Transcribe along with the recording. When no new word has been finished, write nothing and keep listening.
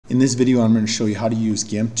In this video, I'm going to show you how to use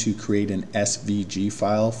GIMP to create an SVG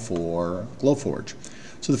file for Glowforge.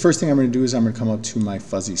 So the first thing I'm going to do is I'm going to come up to my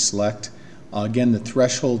fuzzy select. Again, the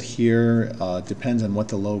threshold here depends on what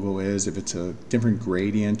the logo is. If it's a different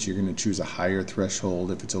gradient, you're going to choose a higher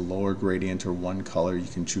threshold. If it's a lower gradient or one color, you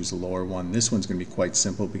can choose a lower one. This one's going to be quite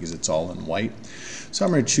simple because it's all in white. So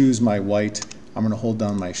I'm going to choose my white. I'm going to hold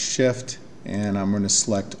down my shift and I'm going to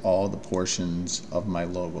select all the portions of my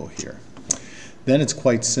logo here. Then it's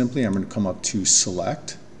quite simply, I'm going to come up to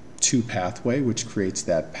select to pathway, which creates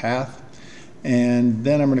that path. And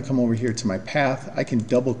then I'm going to come over here to my path. I can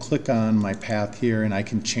double click on my path here and I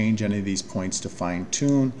can change any of these points to fine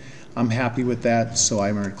tune. I'm happy with that, so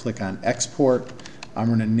I'm going to click on export. I'm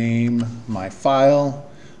going to name my file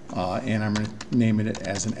and I'm going to name it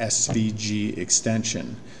as an SVG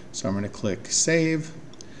extension. So I'm going to click save.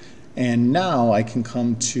 And now I can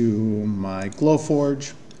come to my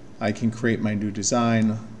Glowforge. I can create my new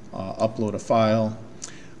design, upload a file.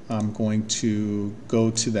 I'm going to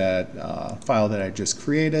go to that file that I just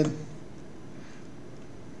created.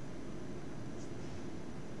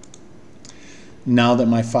 Now that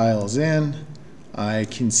my file is in, I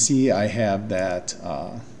can see I have that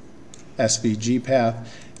SVG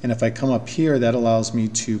path. And if I come up here, that allows me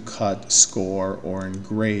to cut, score, or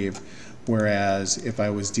engrave. Whereas if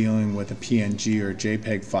I was dealing with a PNG or a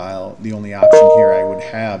JPEG file, the only option here I would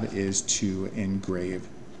have is to engrave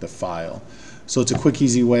the file. So it's a quick,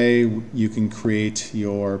 easy way you can create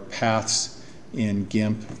your paths in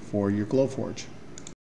GIMP for your Glowforge.